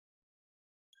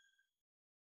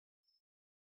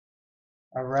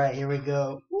Alright, here we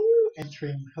go. Woo!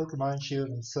 Entering Pokemon Shield.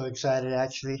 I'm so excited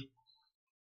actually.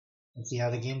 Let's see how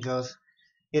the game goes.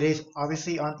 It is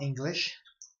obviously on English.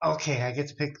 Okay, I get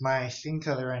to pick my skin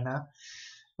color right now.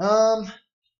 I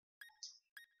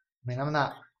mean I'm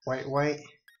not white,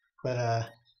 but I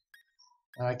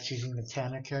like choosing the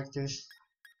Tanner characters.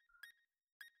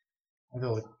 I'll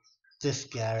go with this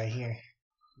guy right here.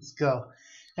 Let's go.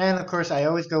 And of course I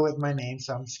always go with my name,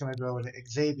 so I'm just gonna go with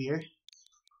Xavier.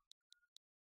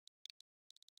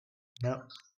 Nope.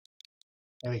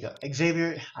 There we go.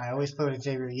 Xavier. I always put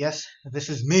Xavier. Yes, this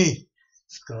is me.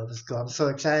 Let's go. Let's go. I'm so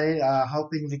excited.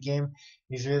 Hoping the game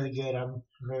is really good. I'm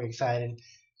very excited.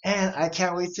 And I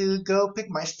can't wait to go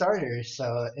pick my starter.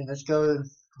 So let's go and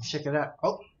check it out.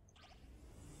 Oh,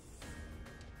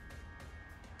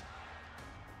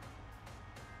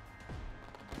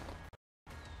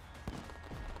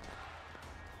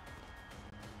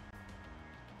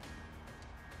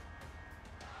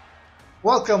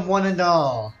 welcome one and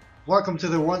all. Welcome to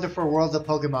the wonderful world of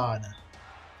Pokemon.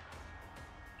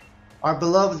 Our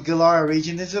beloved Galara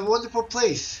region is a wonderful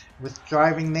place with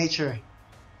thriving nature,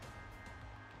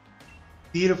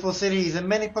 beautiful cities, and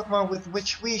many Pokemon with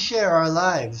which we share our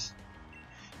lives.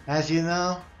 As you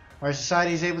know, our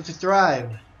society is able to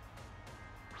thrive.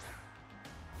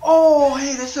 Oh,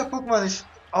 hey, that's a Pokemon.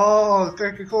 Oh,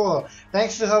 very cool.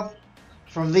 Thanks to help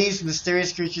from these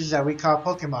mysterious creatures that we call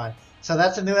Pokemon. So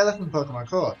that's a new elephant Pokemon.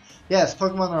 Cool. Yes,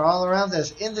 Pokemon are all around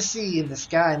us, in the sea, in the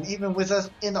sky, and even with us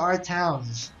in our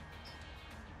towns.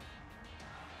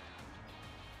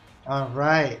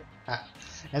 Alright.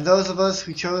 And those of us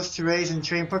who chose to raise and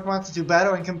train Pokemon to do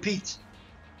battle and compete.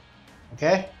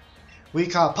 Okay? We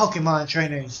call Pokemon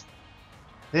trainers.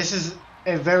 This is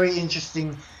a very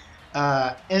interesting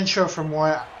intro from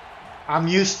what I'm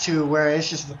used to, where it's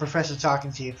just the professor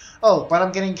talking to you. Oh, but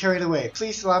I'm getting carried away.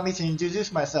 Please allow me to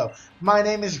introduce myself. My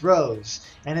name is Rose,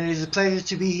 and it is a pleasure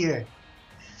to be here.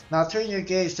 Now turn your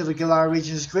gaze to the Galar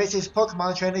region's greatest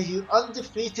Pokemon trainer, you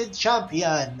undefeated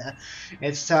champion.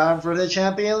 It's time for the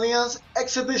Champion Leon's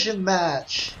exhibition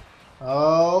match.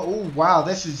 Oh, ooh, wow,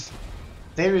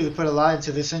 they really put a lot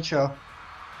into this intro.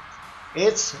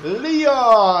 It's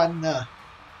Leon!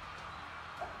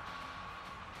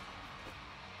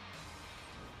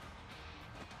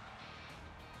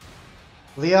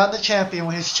 Leon the champion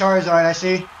with his Charizard, I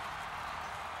see.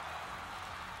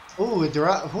 Ooh,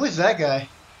 who is that guy?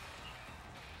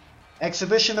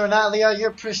 Exhibition or not, Leon, your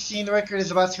pristine record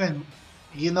is about to end.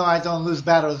 You know I don't lose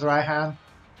battles, Raihan.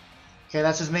 Okay,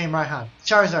 that's his name, Raihan.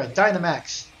 Charizard,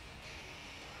 Dynamax.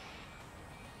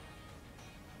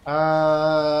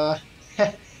 Uh,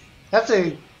 that's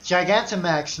a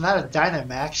Gigantamax, not a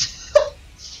Dynamax.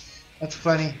 That's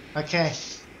funny. Okay,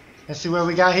 let's see what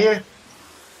we got here.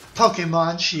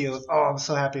 Pokemon Shield. Oh, I'm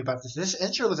so happy about this. This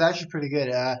intro was actually pretty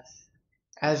good.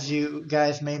 As you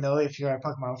guys may know if you're a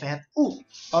Pokemon fan. Ooh!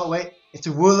 Oh, wait. It's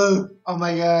a Wooloo. Oh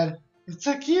my god. It's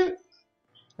so cute.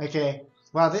 Okay.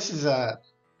 Wow, this is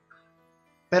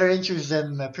better intros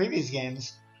than the previous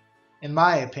games, in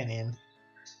my opinion.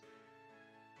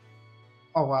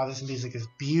 Oh wow, this music is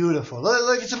beautiful.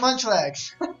 Look, it's a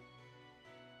Munchlax.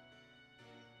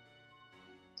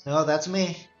 No, that's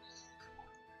me.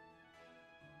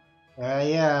 There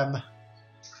I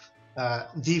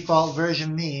am. Default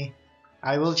version me.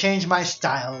 I will change my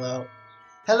style though.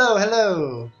 Hello,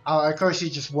 hello. Oh, of course he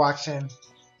just walks in.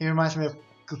 He reminds me of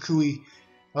Kukui.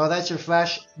 Oh, that's your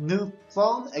Flash new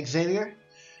phone, Xavier?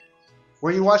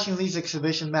 Were you watching Lee's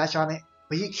exhibition match on it?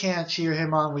 But you can't cheer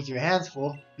him on with your hands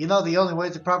full. You know the only way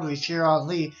to properly cheer on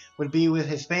Lee would be with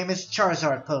his famous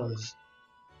Charizard pose.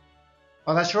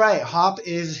 Oh, that's right. Hop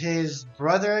is his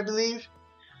brother, I believe.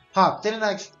 Hop,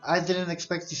 I didn't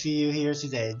expect to see you here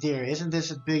today. Dear, isn't this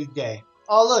a big day?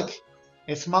 Oh, look.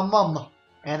 It's my mum.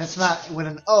 And it's not with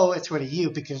an O, it's with a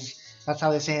U because that's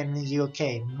how they say it in the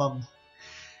UK. Mum.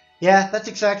 Yeah, that's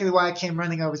exactly why I came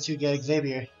running over to get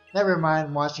Xavier. Never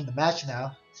mind watching the match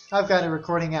now. I've got a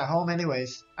recording at home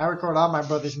anyways. I record all my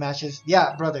brother's matches.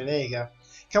 Yeah, brother, there you go.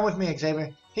 Come with me,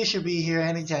 Xavier. He should be here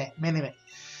any minute.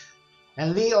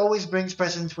 And Lee always brings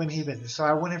presents when he visits, so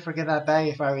I wouldn't forget that bag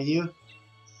if I were you.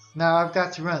 Now I've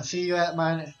got to run. See you at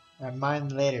mine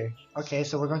later. Okay,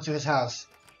 so we're going to his house.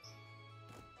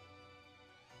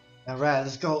 Alright,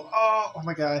 let's go. Oh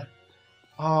my god.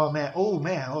 Oh man.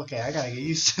 Okay, I gotta get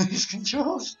used to these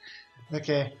controls.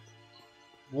 Okay.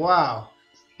 Wow.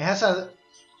 It has a...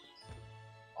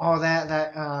 Oh,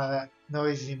 that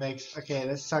noise he makes. Okay,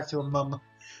 let's talk to a mum.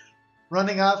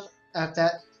 Running off at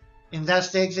that... In that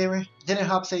stage, Xavier, didn't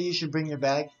Hop say you should bring your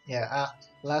bag? Yeah,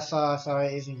 last saw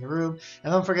it is in your room.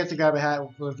 And don't forget to grab a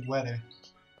hat with the weather.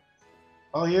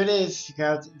 Oh, here it is. You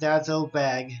got Dad's old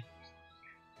bag.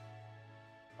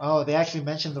 Oh, they actually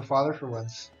mentioned the father for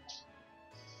once.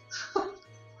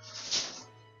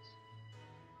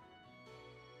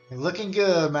 Looking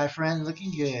good, my friend.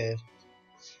 Looking good.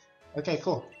 Okay,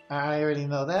 cool. I already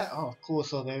know that. Oh, cool.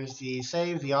 So there's the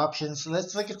save, the options. So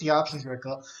let's look at the options real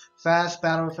quick. Fast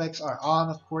battle effects are on,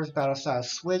 of course. Battle style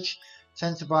switch.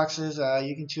 Send to boxes.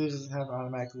 You can choose to have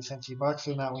automatically sent to your box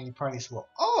or not when your party swap.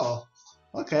 Oh,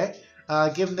 okay.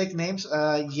 Give nicknames.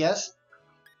 Yes.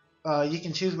 You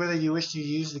can choose whether you wish to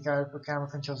use the camera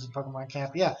controls in Pokemon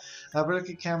Camp. Yeah.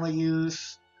 Vertical camera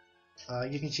use.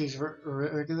 You can choose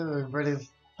regular or inverted.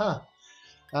 Huh.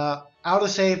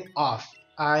 Autosave off.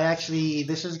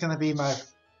 This is going to be my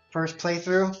first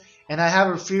playthrough, and I have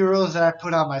a few rules that I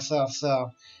put on myself.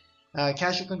 So,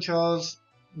 casual controls.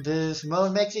 This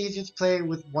mode makes it easier to play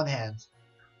with one hand.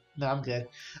 No, I'm good.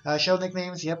 Show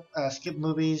nicknames. Yep. Skip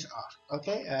movies off.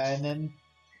 Okay, and then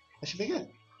that should be good.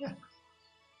 Yeah.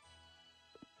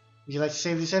 Would you like to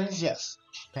save these settings? Yes.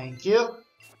 Thank you. All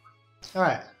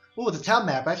right. Ooh, the town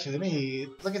map. Actually, let me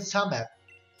look at the town map.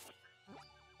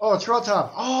 Oh, it's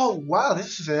Rotom. Oh, wow,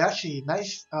 this is actually a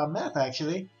nice map,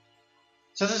 actually.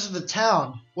 So this is the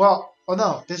town. Well, oh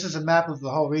no, this is a map of the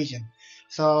whole region.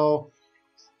 So,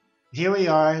 here we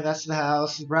are. That's the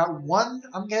house. Route 1,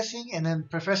 I'm guessing. And then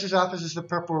Professor's office is the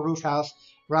purple roof house.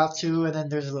 Route 2, and then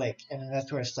there's a lake. And then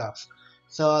that's where it stops.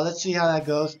 So, let's see how that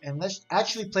goes. And let's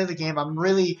actually play the game. I'm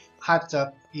really hyped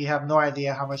up. You have no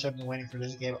idea how much I've been waiting for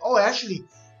this game. Oh, actually,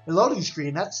 the loading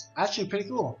screen. That's actually pretty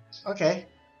cool. Okay.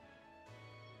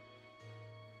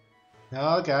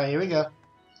 Okay, here we go.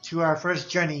 To our first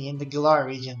journey in the Galar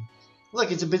region. Look,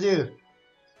 it's a Bidoof.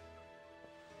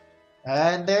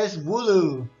 And there's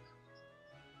Wooloo.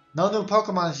 No new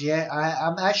Pokemons yet.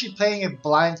 I'm actually playing a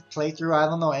blind playthrough. I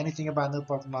don't know anything about new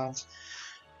Pokemons.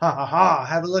 Ha ha ha.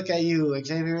 Have a look at you,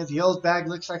 Xavier. The old bag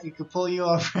looks like it could pull you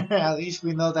over. At least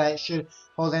we know that it should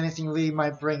hold anything Lee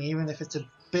might bring, even if it's a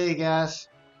big ass.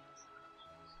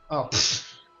 Oh, pfft.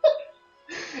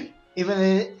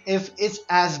 Even if it's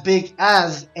as big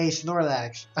as a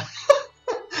Snorlax.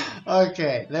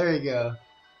 Okay, there you go.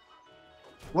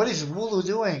 What is Wooloo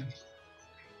doing?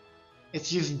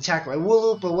 It's using tackle.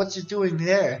 Wooloo, but what's it doing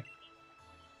there?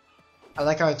 I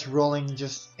like how it's rolling,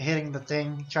 just hitting the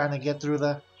thing, trying to get through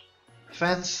the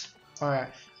fence. Alright.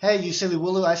 Hey, you silly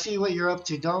Wooloo, I see what you're up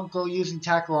to. Don't go using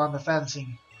tackle on the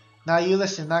fencing. Now you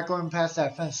listen, not going past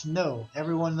that fence. No.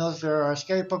 Everyone knows there are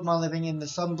scary Pokemon living in the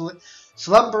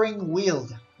slumbering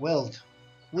Weld.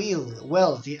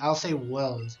 I'll say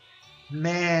Weld.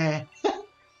 Meh.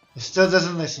 It still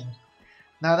doesn't listen.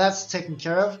 Now that's taken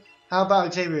care of. How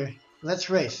about Xavier? Let's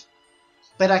race.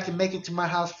 Bet I can make it to my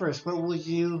house first. What would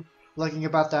you looking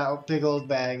about that big old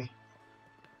bag?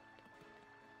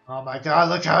 Oh my god,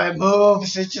 look how it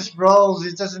moves. It just rolls.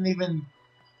 It doesn't even...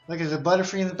 Look, there's a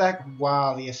Butterfree in the back.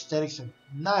 Wow, the aesthetics are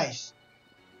nice.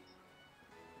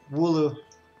 Wooloo.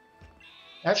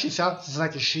 Actually sounds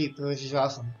like a sheep, which is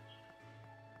awesome.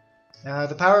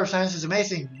 The power of science is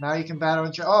amazing. Now you can battle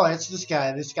and... Oh, it's this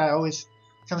guy. This guy always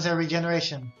comes every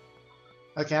generation.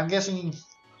 Okay, I'm guessing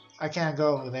I can't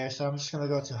go over there, so I'm just going to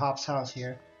go to Hop's house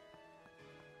here.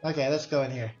 Okay, let's go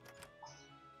in here.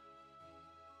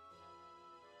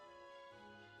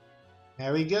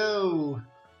 There we go.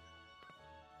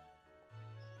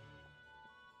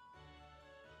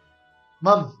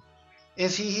 Mum,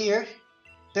 is he here?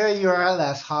 There you are at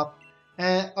last, Hop.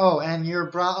 And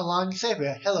you're brought along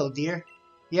Xavier. Hello, dear.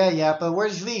 Yeah, but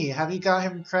where's Lee? Have you got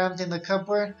him crammed in the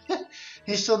cupboard?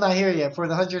 He's still not here yet for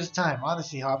the 100th time.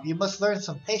 Honestly, Hop, you must learn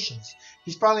some patience.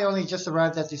 He's probably only just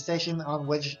arrived at the station on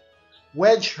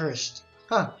Wedgehurst.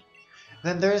 Huh.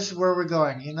 Then there's where we're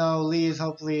going. You know, Lee is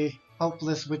hopefully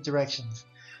hopeless with directions.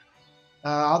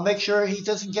 I'll make sure he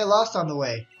doesn't get lost on the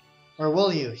way. Or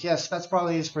will you? Yes, that's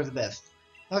probably is for the best.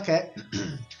 Okay.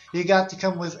 You got to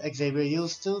come with Xavier. You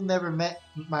still never met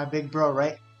my big bro,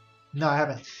 right? No, I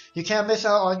haven't. You can't miss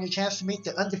out on your chance to meet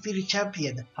the undefeated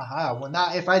champion. Haha, well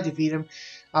not if I defeat him.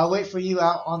 I'll wait for you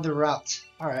out on the route.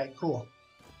 Alright, cool.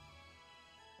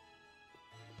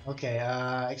 Okay,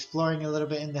 exploring a little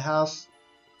bit in the house.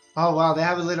 Oh wow, they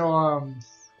have a little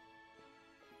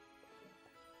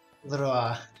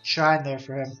shrine there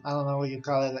for him. I don't know what you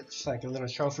call it, it's like a little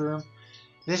trophy room.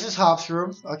 This is Hop's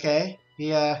room, okay.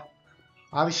 He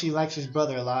obviously likes his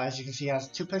brother a lot. As you can see, he has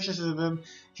 2 pictures of him.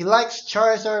 He likes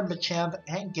Charizard, Machamp,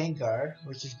 and Gengar,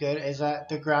 which is good. Is that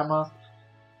the grandma?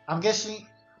 I'm guessing,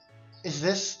 is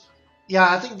this? Yeah,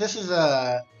 I think this is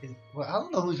well, I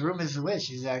don't know whose room is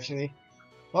which is actually.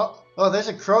 Well, oh, there's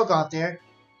a Krogaunt there.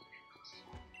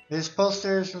 There's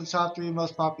posters from the top 3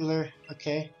 most popular.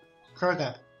 Okay,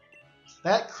 Krogaunt.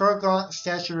 That Krogaunt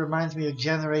statue reminds me of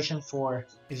Generation 4.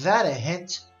 Is that a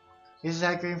hint? Is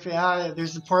that green for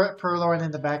there's the Purloin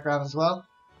in the background as well.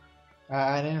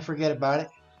 I didn't forget about it.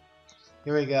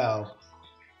 Here we go.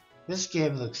 This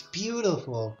game looks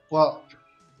beautiful. Well,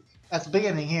 at the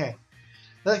beginning here.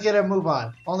 Let's get a move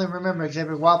on. Only remember,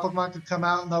 Xavier, wild Pokemon can come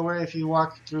out nowhere if you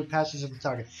walk through patches of the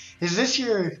target. Is this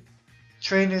your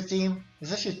trainer theme?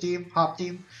 Is this your theme? Hop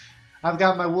theme? I've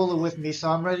got my Wooloo with me, so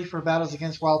I'm ready for battles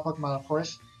against wild Pokemon, of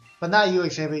course. But not you,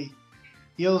 Xavier.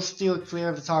 You'll steal clear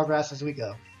of the tall grass as we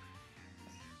go.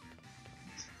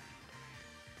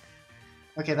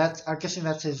 Okay, I'm guessing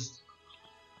that's his...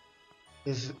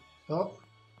 Oh.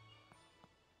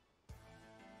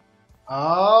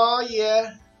 Oh,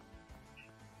 yeah.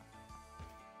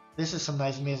 This is some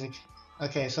nice music.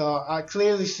 Okay, so I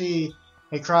clearly see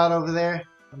a crowd over there.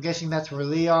 I'm guessing that's where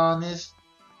Leon is.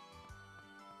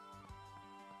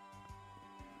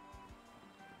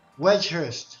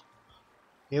 Wedgehurst.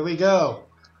 Here we go.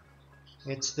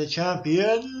 It's the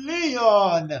champion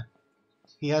Leon.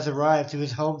 He has arrived to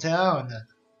his hometown.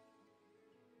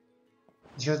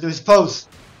 He's gonna do his pose.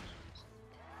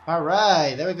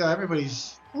 Alright, there we go.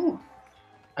 Everybody's... Ooh.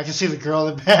 I can see the girl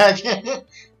in the back.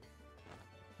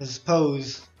 His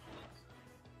pose.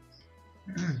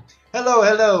 Hello,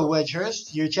 hello,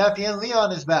 Wedgehurst. Your champion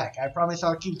Leon is back. I promise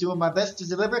I'll keep doing my best to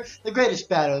deliver the greatest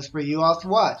battles for you all to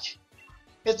watch.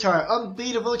 It's our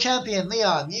unbeatable champion,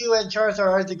 Leon. You and Charizard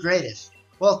are the greatest.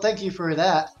 Well, thank you for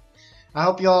that. I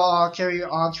hope you all carry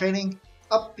on training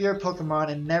up your Pokemon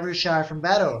and never shy from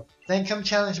battle. Then come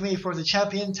challenge me for the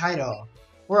champion title.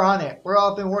 We're on it. We're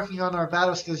all been working on our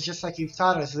battle skills just like you've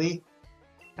taught us, Lee.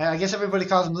 I guess everybody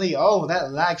calls him Lee. Oh,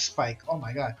 that lag spike. Oh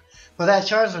my god. But that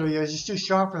Charizard of yours is too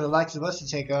strong for the likes of us to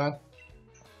take on.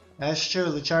 That's true.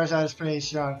 The Charizard is pretty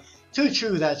strong. Too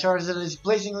true that Charizard is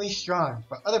blazingly strong,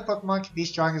 but other Pokemon can be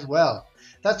strong as well.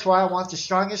 That's why I want the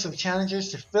strongest of challengers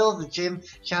to fill the gym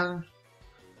challenge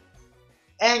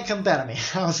and come battle me.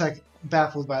 I was like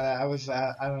baffled by that.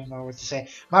 I don't know what to say.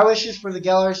 My wish is for the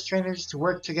Galar's trainers to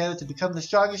work together to become the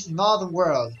strongest in all the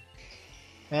world.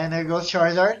 And there goes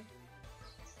Charizard.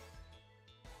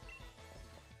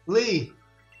 Lee.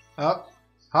 Oh,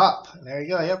 Hop. There you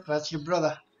go. Yep, that's your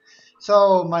brother.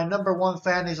 So, my #1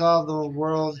 fan is all the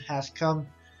world has come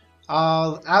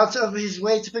out of his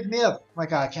way to pick me up. My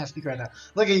god, I can't speak right now.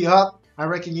 Look at you, Hop. I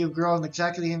reckon you've grown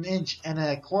exactly an inch and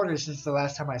a quarter since the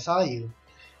last time I saw you.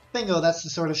 Bingo, that's the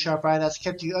sort of sharp eye that's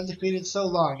kept you undefeated so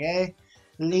long, eh,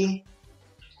 Lee?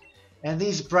 And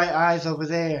these bright eyes over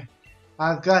there.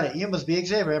 I've got it. You must be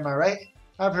Xavier, am I right?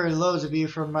 I've heard loads of you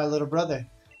from my little brother.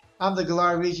 I'm the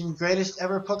Galar region's greatest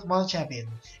ever Pokemon champion,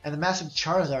 and the massive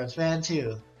Charizard fan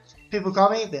too. People call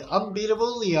me the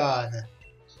unbeatable Leon.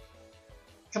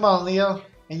 Come on, Leo.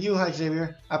 And you,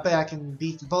 Xavier. I bet I can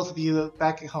beat both of you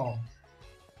back at home.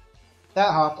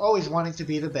 That Hop always wanting to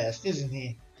be the best, isn't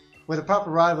he? With a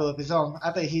proper rival of his own,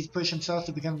 I bet he's pushed himself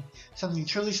to become something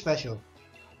truly special.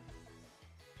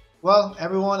 Well,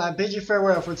 everyone, I bid you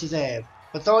farewell for today,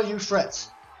 but don't you fret.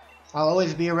 I'll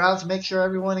always be around to make sure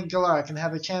everyone in Galar can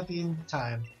have a champion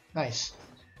time. Nice.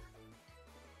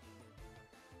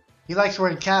 He likes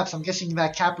wearing caps. I'm guessing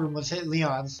that cap room was hit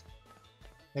Leon's.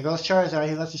 There goes Charizard.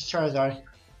 He left his Charizard.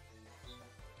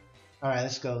 Alright,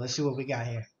 let's go. Let's see what we got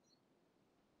here.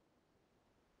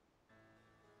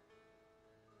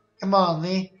 Come on,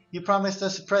 Lee. You promised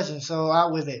us a present, so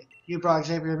out with it. You brought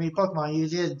Xavier and me Pokemon. You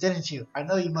did, didn't you? I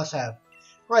know you must have.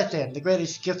 Right then, the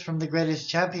greatest gift from the greatest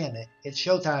champion. It's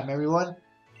showtime, everyone.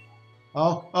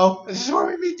 Oh, this is where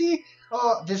we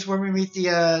meet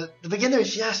the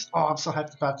beginners. Yes. Oh, I'm so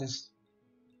hyped about this.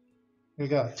 Here we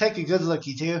go. Take a good look,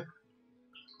 you two.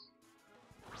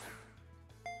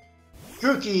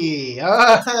 Grookey.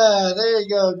 Ah, there you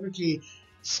go, Grookey.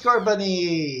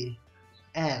 Scorbunny.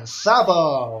 And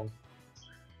Sabo.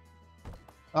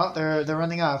 Oh, they're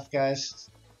running off, guys.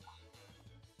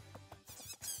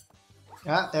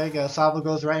 Ah, there you go. Sabo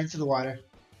goes right into the water.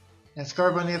 And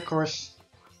Scorbunny, of course,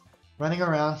 running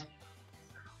around.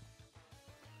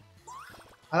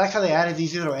 I like how they added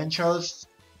these little intros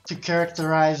to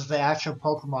characterize the actual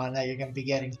Pokemon that you're going to be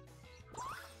getting.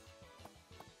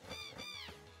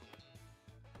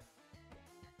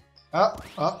 Oh,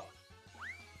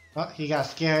 he got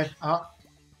scared.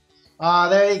 Oh,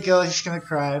 there you go. He's going to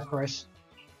cry, of course.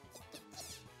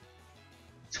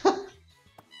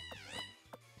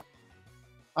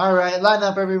 Alright, line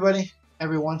up, everybody.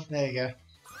 Everyone. There you go.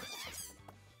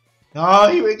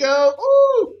 Oh, here we go.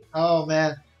 Ooh! Oh,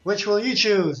 man. Which will you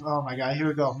choose? Oh my god, here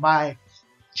we go. My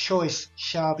choice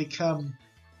shall become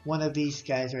one of these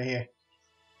guys right here.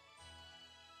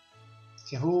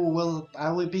 Okay, who will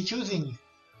I be choosing?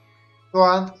 Go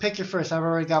on, pick your first. I've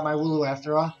already got my Wooloo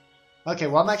after all. Okay,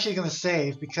 well I'm actually gonna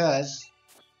save because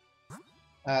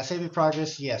save your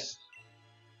progress, yes.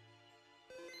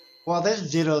 Well,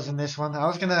 there's Dittos in this one. I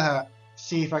was gonna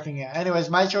see if I can get. Anyways,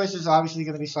 my choice is obviously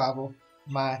gonna be Sobble.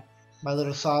 My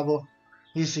little Sobble.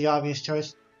 He's the obvious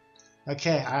choice.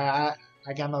 Okay, I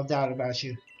got no doubt about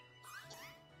you.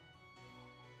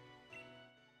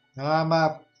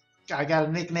 I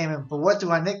gotta nickname him, but what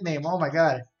do I nickname? Oh my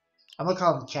god. I'm gonna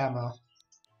call him Camo.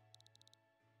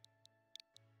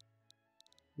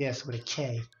 Yes, with a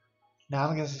K. Now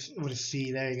I'm gonna with a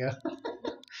C. There you go. I'm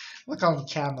gonna call him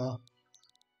Camo.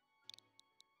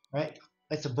 Right?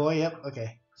 It's a boy. Yep.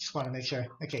 Okay. Just want to make sure.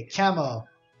 Okay, Camo.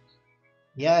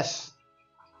 Yes.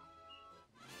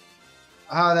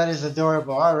 Oh, that is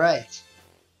adorable. All right.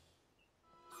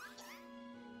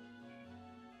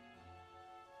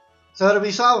 So it'll be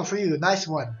Sobble for you. Nice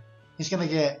one. He's gonna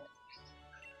get.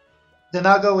 Then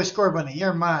I'll go with Score Bunny.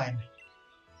 You're mine.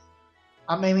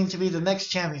 I'm aiming to be the next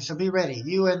champion, so be ready.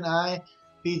 You and I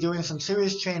be doing some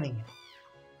serious training.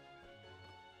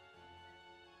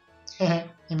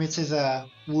 He meets his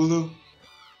Wooloo.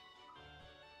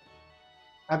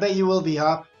 I bet you will be,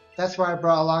 Hop. That's why I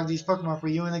brought along these Pokemon for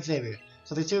you and Xavier.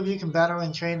 So the two of you can battle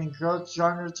and train and grow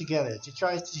stronger together to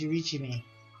try to reach me.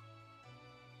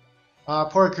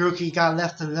 Poor Grookey got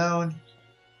left alone.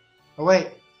 Oh wait,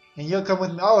 and you'll come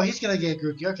with me. Oh, he's gonna get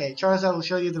Grookey. Okay, Charizard will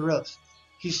show you the ropes.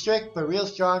 He's strict, but real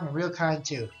strong and real kind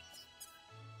too.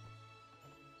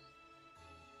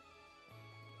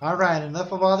 Alright,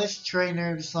 enough of all this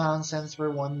trainer's nonsense for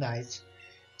one night.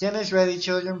 Dinner's ready,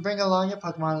 children. Bring along your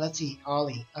Pokemon. Let's eat. I'll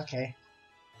eat. Okay.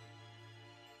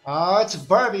 Oh, it's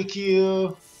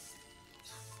barbecue!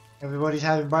 Everybody's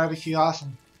having barbecue.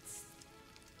 Awesome.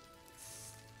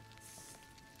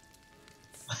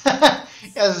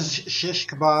 Yes, shish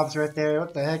kebabs right there.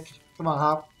 What the heck? Come on,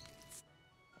 Hop.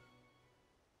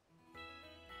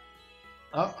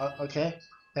 Oh, okay.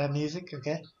 Bad music.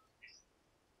 Okay.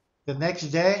 The next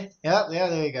day? Yep, yeah,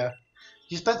 there you go.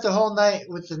 You spent the whole night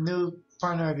with the new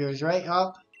partner of yours, right,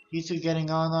 Hop? You two getting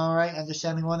on alright,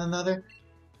 understanding one another?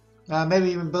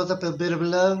 Maybe even built up a bit of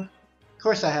love? Of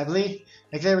course I have, Lee.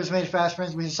 Xavier's made fast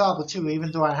friends with Sobble too,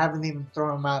 even though I haven't even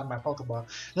thrown him out of my Pokeball.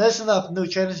 Listen up, new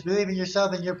trainers. Believe in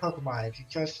yourself and your Pokemon. If you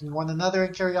trust in one another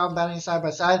and carry on battling side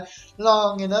by side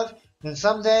long enough, then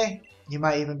someday you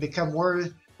might even become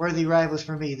worthy rivals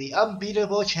for me, the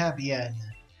unbeatable champion.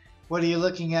 What are you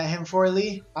looking at him for,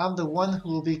 Lee? I'm the one who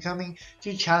will be coming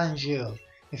to challenge you.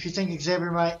 If you think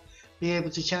Xavier might be able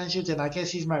to challenge you, then I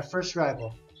guess he's my first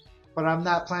rival. But I'm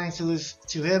not planning to lose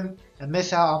to him and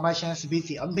miss out on my chance to beat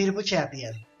the unbeatable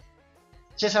champion.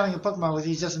 Just having a Pokemon with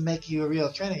you doesn't make you a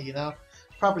real trainer, you know.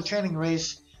 Proper trainers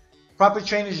race their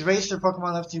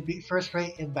Pokemon up to be first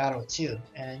rate in battle too.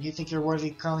 And you think you're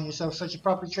worthy calling yourself such a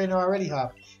proper trainer already,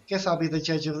 Hop? Guess I'll be the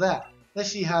judge of that.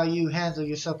 Let's see how you handle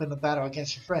yourself in the battle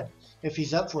against your friend, if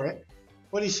he's up for it.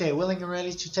 What do you say, willing and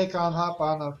ready to take on Hop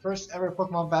on the first ever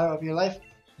Pokemon battle of your life?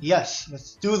 Yes,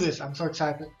 let's do this. I'm so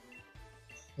excited.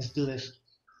 Let's do this.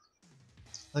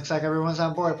 Looks like everyone's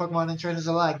on board, Pokemon and trainers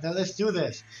alike. Now let's do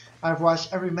this. I've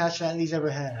watched every match that Lee's ever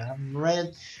had. I've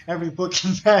read every book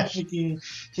and magic he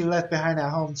left behind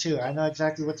at home too. I know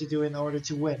exactly what to do in order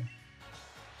to win.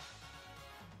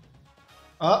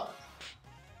 Oh,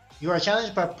 you are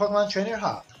challenged by Pokemon Trainer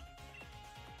Hop.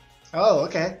 Oh,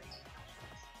 okay.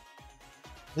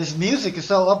 This music is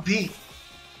so upbeat.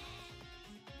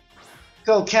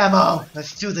 Go, Camo!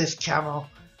 Let's do this, Camo.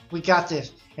 We got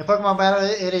this. In Pokemon Battle,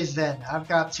 it is then. I've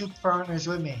got two partners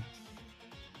with me.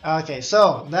 Okay,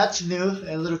 so that's new.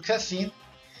 A little cutscene.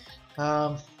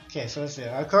 Okay, so let's see.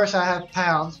 Of course, I have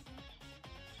Pound.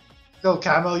 Go,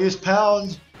 Camo, use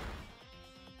Pound.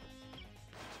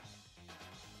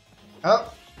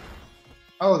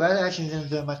 Oh, that actually didn't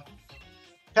do much.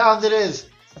 Pound it is.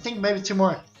 I think maybe two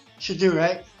more should do,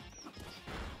 right?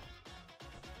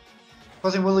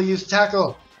 Opposing Willow use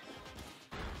Tackle.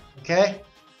 Okay.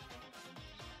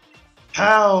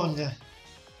 Pound!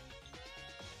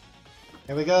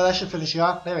 There we go, that should finish you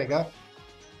off. There we go.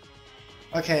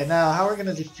 Okay, now how we're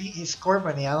gonna defeat his Score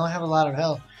Bunny? I don't have a lot of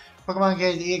health. Pokemon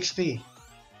gained EXP.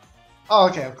 Oh,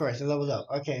 okay, of course, it leveled up.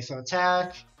 Okay, so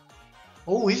attack.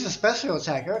 Oh, he's a special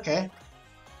attacker, okay.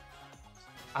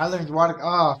 I learned water.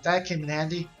 Oh, that came in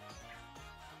handy.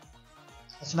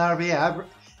 That's not RBA. I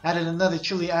added another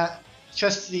truly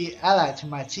trusty ally to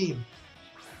my team.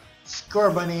 Score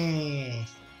Bunny!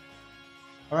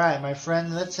 Alright, my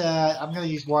friend, let's, I'm gonna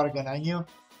use Water Gun on you.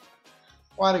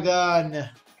 Water Gun!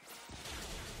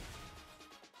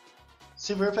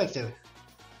 Super effective.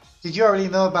 Did you already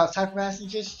know about type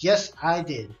messages? Yes, I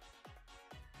did.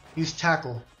 Use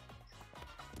Tackle.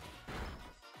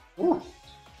 Ooh.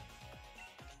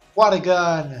 Water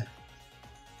gun.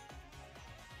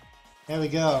 There we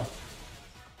go.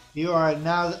 You are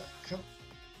now.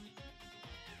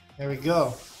 There we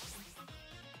go.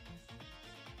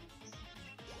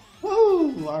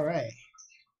 Woohoo! Alright.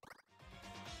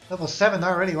 Level 7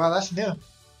 already. Wow, that's new.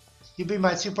 You beat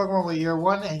my 2 Pokemon with your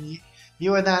 1, and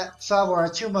you and that Sabo are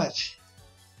too much.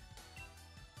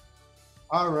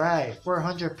 Alright,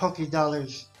 400 Poké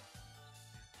Dollars.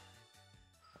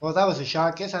 Well, that was a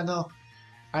shock. Guess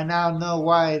I now know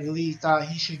why Lee thought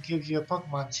he should give you a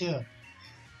Pokemon too.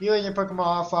 You and your Pokemon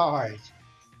all fought hard.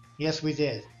 Yes, we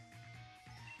did.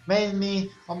 Made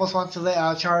me almost want to let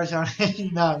out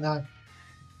Charizard. No.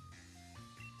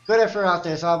 Good effort out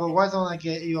there, Sabo. Why don't I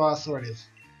get you all sorted?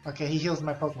 Okay, he heals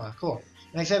my Pokemon. Cool.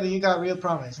 And except you got real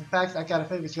promise. In fact, I got a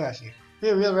favor to ask you. Be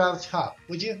a real round top.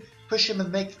 Would you push him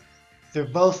and make the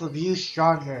both of you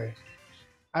stronger?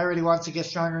 I already want to get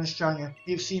stronger and stronger.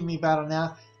 You've seen me battle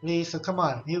now, Lee, so come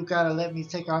on. You've got to let me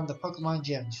take on the Pokemon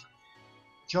gyms.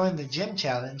 Join the gym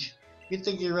challenge? You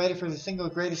think you're ready for the single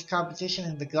greatest competition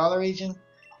in the Galar region?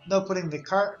 No putting the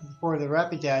cart before the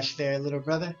Rapidash there, little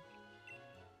brother.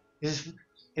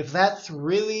 If that's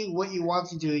really what you want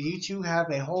to do, you two have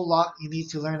a whole lot you need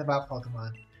to learn about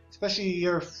Pokemon. Especially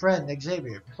your friend,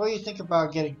 Xavier. Before you think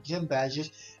about getting gym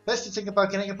badges, best to think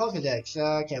about getting a Pokedex.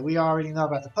 Okay, we already know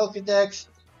about the Pokedex.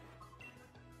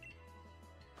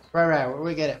 Right,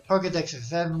 we get it.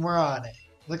 Pokedexes, and we're on it.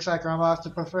 Looks like I'm off to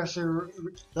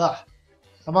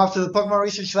I'm off to the Pokemon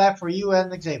Research Lab for you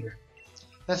and Xavier.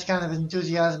 That's the kind of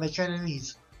enthusiasm a trainer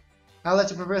needs. I'll let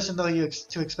the professor know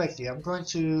to expect you. I'm going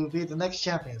to be the next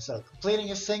champion, so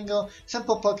completing a simple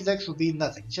Pokedex will be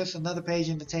nothing. Just another page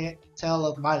in the tale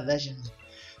of my legend.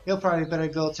 You'll probably better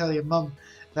go tell your mum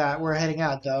that we're heading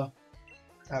out, though.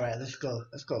 Alright, let's go.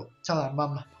 Tell her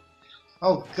mum.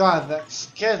 Oh god, that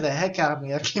scared the heck out of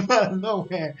me. That came out of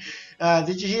nowhere.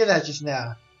 Did you hear that just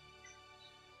now?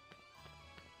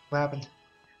 What happened?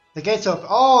 The gate's open.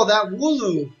 Oh, that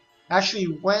Wooloo actually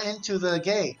went into the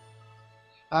gate.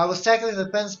 I was tackling the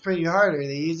fence pretty hard earlier.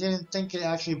 You didn't think it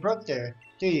actually broke there,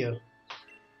 do you?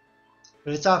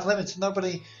 But it's off limits.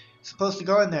 Nobody's supposed to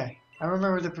go in there. I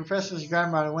remember the professor's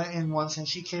grandmother went in once and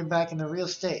she came back in a real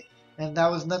state. And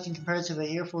that was nothing compared to the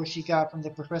earful she got from the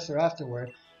professor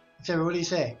afterward. Xavier, what do you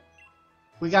say?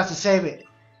 We got to save it.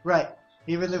 Right.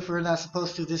 Even if we're not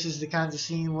supposed to, this is the kind of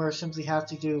scene where we simply have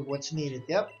to do what's needed.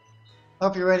 Yep.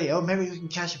 Hope you're ready. Oh, maybe we can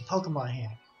catch a Pokemon here.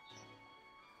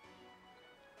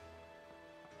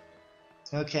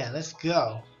 Okay, let's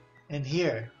go. And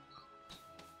here.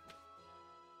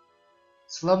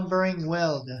 Slumbering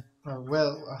Weld. Or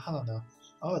I don't know.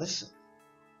 Oh, this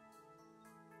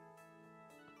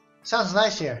sounds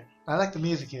nice here. I like the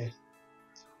music here.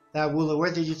 That Wooloo,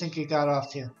 where did you think it got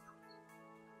off to?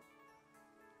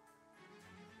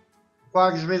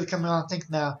 Fog is really coming on thick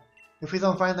now. If we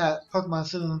don't find that Pokemon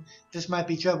soon, this might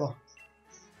be trouble.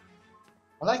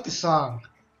 I like the song.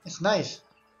 It's nice.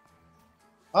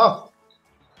 Oh,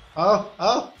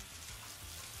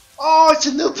 it's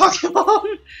a new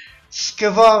Pokemon!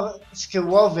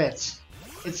 Skivovitz.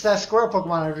 It's that squirrel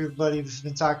Pokemon everybody's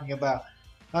been talking about.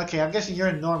 Okay, I'm guessing you're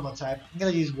a normal type. I'm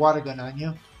gonna use Water Gun on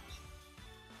you.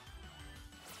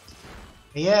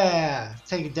 Yeah,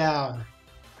 take it down.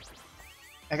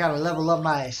 I gotta level up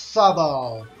my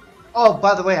Sabo. Oh,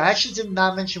 by the way, I actually did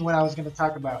not mention what I was gonna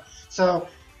talk about. So,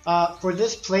 for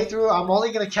this playthrough, I'm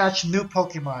only gonna catch new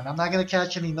Pokemon. I'm not gonna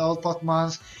catch any old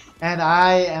Pokemons, and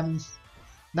I am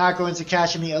not going to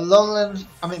catch any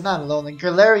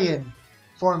Galarian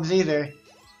forms either,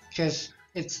 because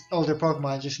it's older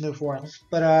Pokemon, just new forms.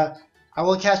 But I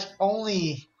will catch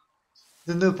only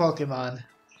the new Pokemon,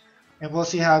 and we'll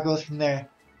see how it goes from there.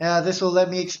 This will let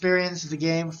me experience the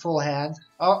game full hand.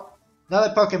 Oh,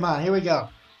 another Pokemon. Here we go.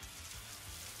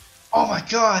 Oh my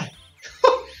god!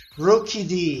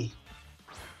 Rookidee.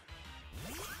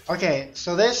 Okay,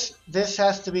 so this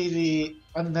has to be the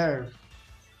Unnerve.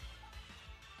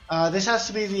 This has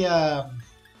to be the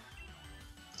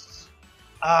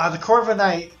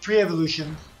Corviknight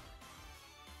pre-evolution.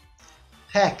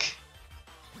 Heck.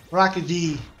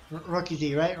 Rookidee,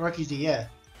 right? Rookidee, yeah.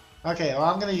 Okay, well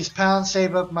I'm gonna use Pound,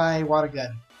 save up my Water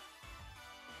Gun.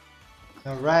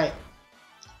 Alright.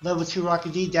 Level 2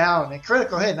 Rookidee down. And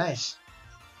critical hit, nice.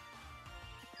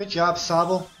 Good job,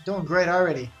 Sobble. Doing great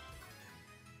already.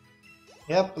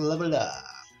 Yep, level up.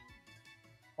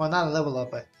 Well, not a level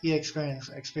up, but experience.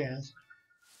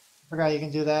 Forgot you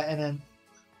can do that, and then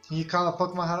can you call a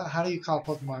Pokemon? How do you call a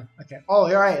Pokemon? Okay.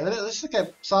 Oh, alright. Let's look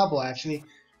at Sobble actually.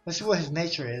 Let's see what his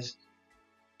nature is.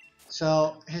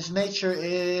 So his nature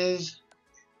is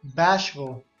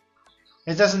bashful.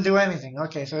 It doesn't do anything.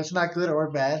 Okay, so it's not good or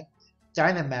bad.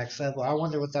 Dynamax level. I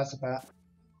wonder what that's about.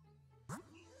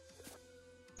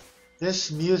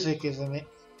 This music is amazing.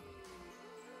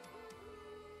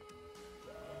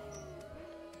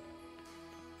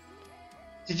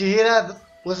 Did you hear that?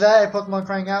 Was that a Pokemon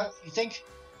crying out, you think?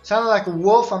 Sounded like a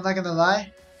wolf, I'm not gonna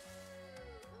lie.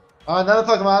 Oh, another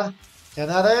Pokemon.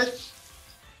 Another.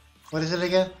 What is it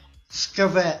again?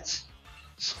 Squavette.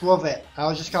 Squavette. I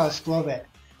will just call it Squavette.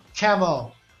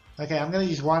 Camo. Okay, I'm gonna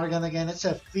use Water Gun again. It's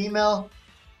a female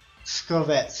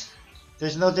Squavette.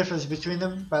 There's no difference between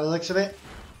them by the looks of it.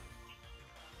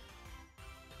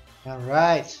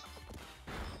 Alright.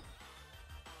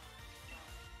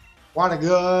 Water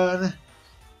Gun.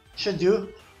 Should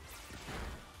do.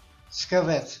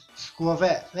 Squavette.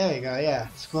 Squavette. There you go, yeah.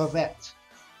 Squavette.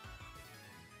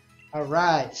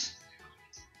 Alright.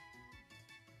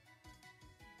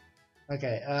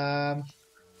 Okay,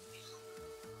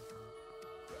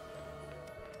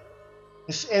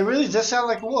 it really does sound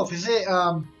like a wolf. Is it,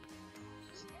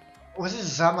 was it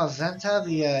Zamazenta,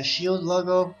 the shield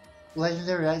logo?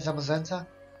 Legendary, right? Zamazenta?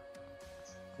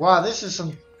 Wow, this is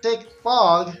some thick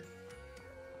fog.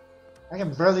 I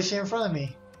can barely see in front of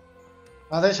me.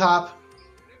 Oh, there's Hop.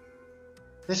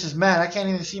 This is mad. I can't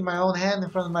even see my own hand in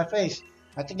front of my face.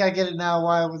 I think I get it now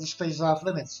why this place is off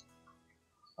limits.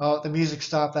 Oh, the music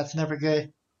stopped. That's never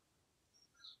good.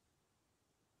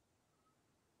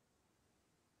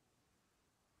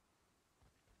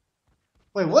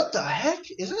 Wait, what the heck?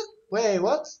 Is it? Wait,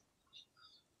 what?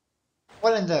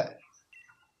 What in the...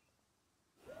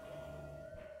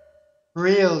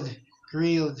 Grilled.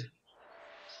 Grilled.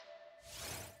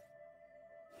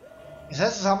 Is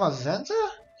that Zamazenta?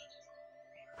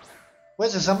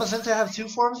 Wait, does Zamazenta have two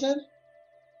forms then?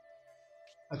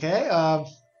 Okay,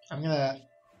 I'm gonna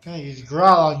use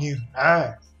Growl on you.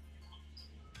 Arr.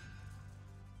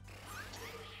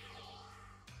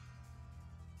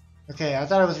 Okay, I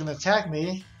thought it was gonna attack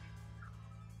me.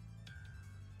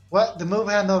 What? The move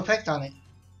had no effect on it.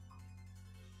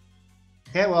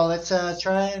 Okay, well let's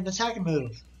try an attacking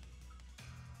move.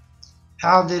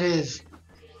 Pound it is.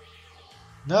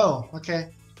 No,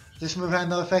 okay. This move had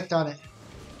no effect on it.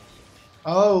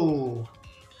 Oh.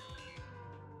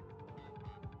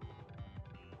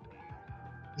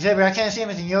 Xavier, I can't see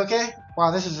anything. You okay? Wow,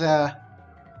 this is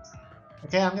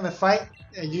okay, I'm gonna fight.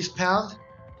 Use pound.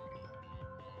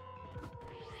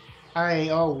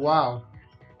 Alright, oh wow.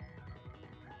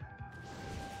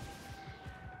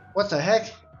 What the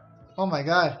heck? Oh my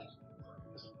god.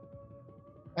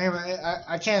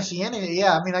 I can't see anything.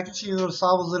 Yeah, I mean I can see little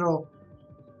Salvo's little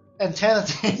antenna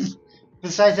thing.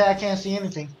 Besides that, I can't see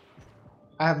anything.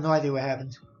 I have no idea what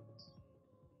happened.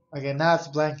 Okay, now it's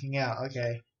blanking out.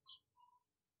 Okay.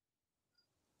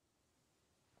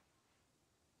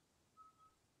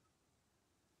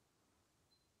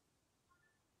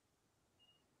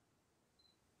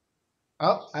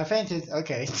 Oh, I fainted.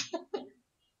 Okay.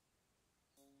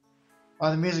 Oh,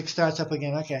 the music starts up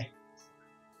again. Okay.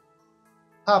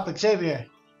 Hop, Xavier.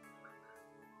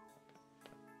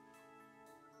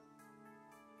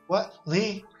 What?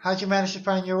 Lee? How'd you manage to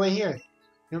find your way here?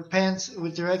 Your pants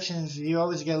with directions, you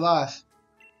always get lost.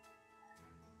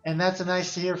 And that's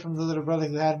nice to hear from the little brother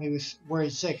who had me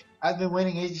worried sick. I've been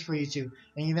waiting ages for you two,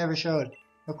 and you never showed.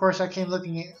 Of course, I came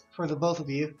looking for the both of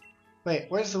you. Wait,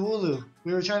 where's the Wooloo?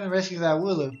 We were trying to rescue that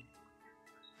Wooloo.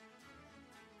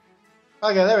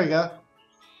 Okay, there we go.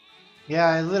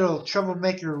 Yeah, a little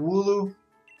troublemaker Wooloo.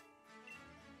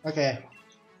 Okay.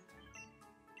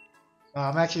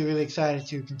 I'm actually really excited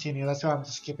to continue. That's why I'm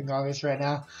just skipping all this right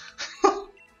now.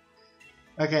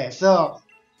 Okay, so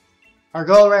our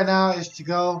goal right now is to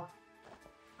go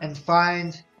and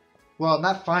find, well,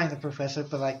 not find the professor,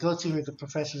 but like go to the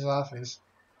professor's office.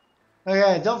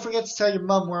 Okay, don't forget to tell your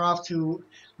mom we're off to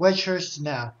Wedgehurst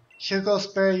now. She'll go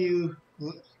spare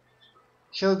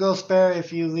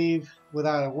if you leave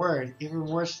without a word. Even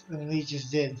worse than Lee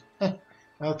just did.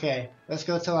 Okay, let's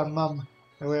go tell our mom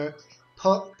that we're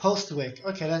Postwick.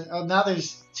 Okay, oh, now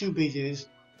there's two BJs.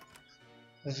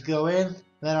 Let's go in.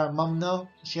 Let our mom know.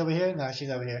 Is she over here? No,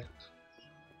 she's over here.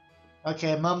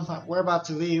 Okay, mom, we're about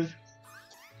to leave.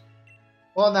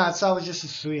 Well, no, it's always just a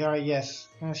sweetheart. Yes,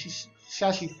 she's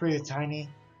actually pretty tiny,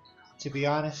 to be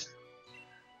honest.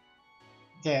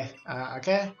 Okay,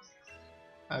 okay.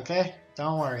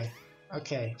 Don't worry.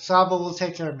 Okay, Sabo will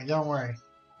take care of me. Don't worry.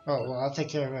 Oh well, I'll take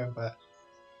care of him, but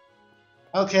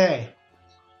okay.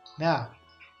 Now,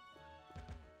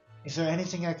 is there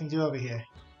anything I can do over here?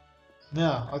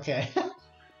 No. Okay.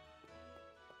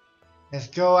 Let's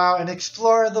go out and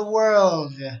explore the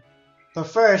world. But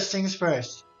first things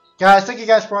first. Guys, thank you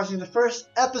guys for watching the first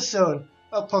episode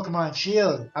of Pokemon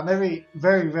Shield. I'm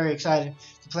very excited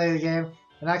to play the game,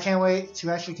 and I can't wait to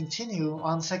actually continue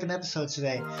on the second episode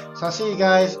today. So I'll see you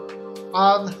guys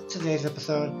on today's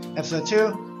episode, episode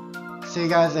 2. See you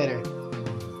guys later.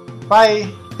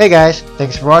 Bye! Hey guys,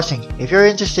 thanks for watching. If you're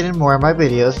interested in more of my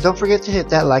videos, don't forget to hit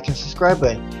that like and subscribe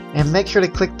button. And make sure to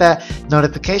click that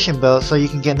notification bell so you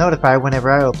can get notified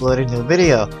whenever I upload a new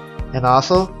video. And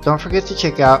also, don't forget to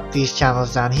check out these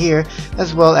channels down here,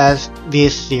 as well as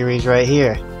this series right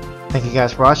here. Thank you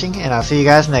guys for watching, and I'll see you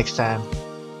guys next time.